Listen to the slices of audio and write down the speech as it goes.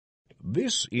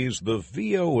This is the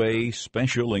VOA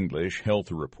Special English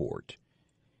Health Report.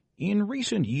 In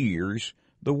recent years,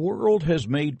 the world has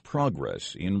made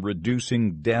progress in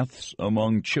reducing deaths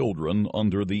among children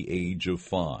under the age of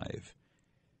 5.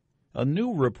 A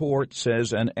new report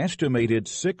says an estimated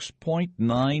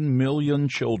 6.9 million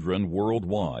children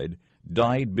worldwide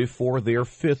died before their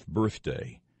 5th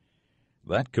birthday.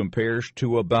 That compares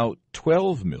to about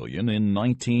 12 million in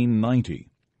 1990.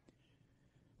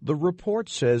 The report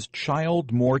says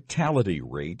child mortality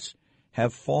rates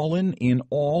have fallen in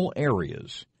all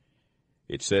areas.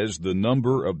 It says the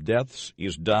number of deaths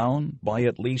is down by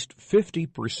at least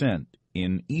 50%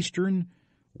 in Eastern,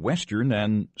 Western,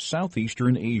 and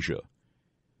Southeastern Asia.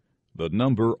 The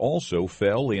number also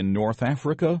fell in North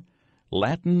Africa,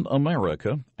 Latin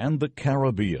America, and the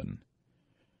Caribbean.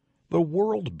 The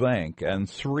World Bank and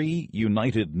 3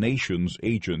 United Nations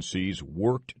agencies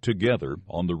worked together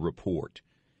on the report.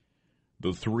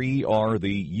 The 3 are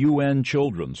the UN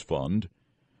Children's Fund,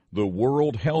 the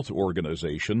World Health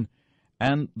Organization,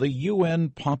 and the UN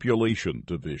Population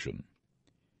Division.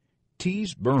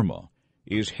 Boerma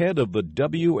is head of the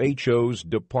WHO's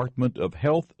Department of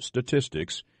Health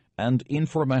Statistics and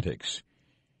Informatics.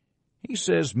 He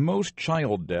says most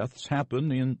child deaths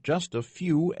happen in just a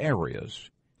few areas.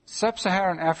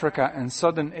 Sub-Saharan Africa and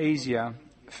Southern Asia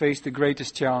face the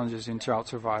greatest challenges in child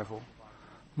survival.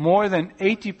 More than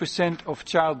 80% of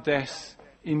child deaths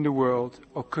in the world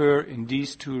occur in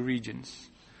these 2 regions.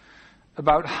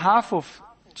 About half of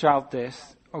child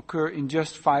deaths occur in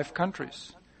just 5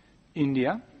 countries.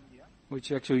 India,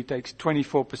 which actually takes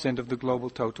 24% of the global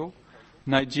total,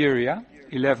 Nigeria,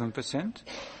 11%,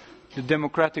 the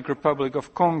Democratic Republic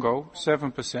of Congo,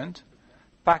 7%,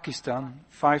 Pakistan,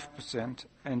 5%,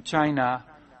 and China,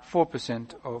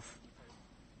 4% of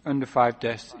under 5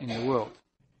 deaths in the world.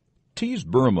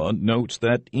 Boerma notes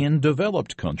that in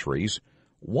developed countries,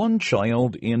 1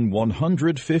 child in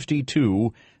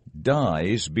 152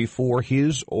 dies before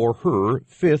his or her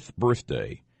 5th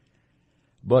birthday.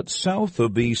 But south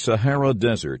of the Sahara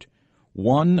Desert,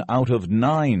 1 out of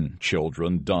 9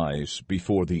 children dies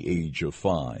before the age of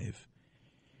 5.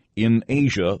 In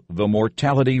Asia, the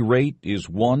mortality rate is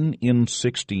 1 in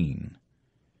 16.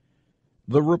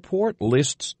 The report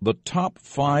lists the top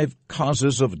 5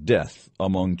 causes of death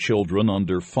among children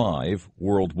under 5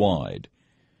 worldwide.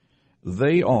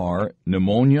 They are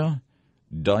pneumonia,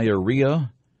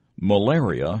 diarrhea,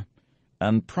 malaria,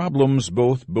 and problems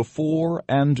both before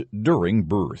and during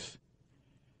birth.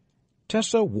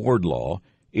 Tessa Wardlaw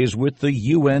is with the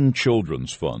UN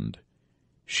Children's Fund.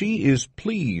 She is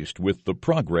pleased with the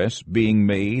progress being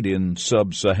made in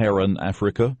sub-Saharan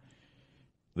Africa.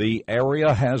 The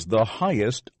area has the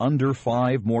highest under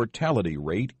 5 mortality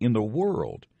rate in the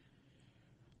world.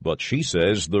 But she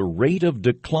says the rate of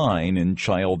decline in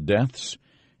child deaths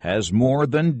has more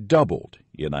than doubled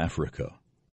in Africa.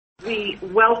 We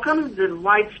welcome the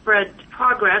widespread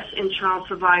progress in child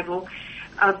survival,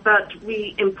 but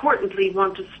we importantly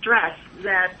want to stress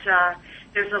that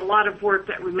there's a lot of work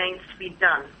that remains to be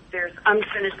done. There's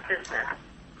unfinished business.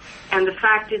 And the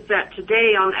fact is that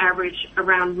today, on average,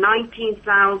 around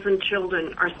 19,000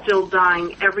 children are still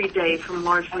dying every day from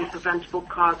largely preventable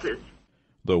causes.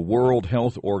 The World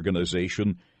Health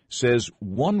Organization says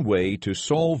one way to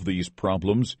solve these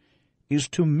problems is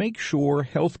to make sure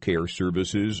healthcare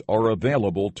services are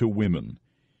available to women.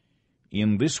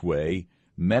 In this way,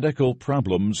 medical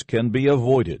problems can be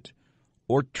avoided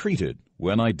or treated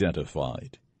when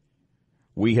identified.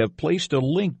 We have placed a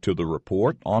link to the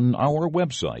report on our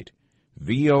website,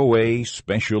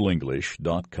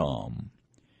 voaspecialenglish.com.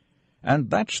 And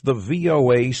that's the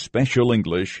VOA Special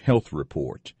English Health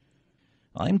Report.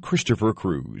 I'm Christopher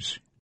Cruz.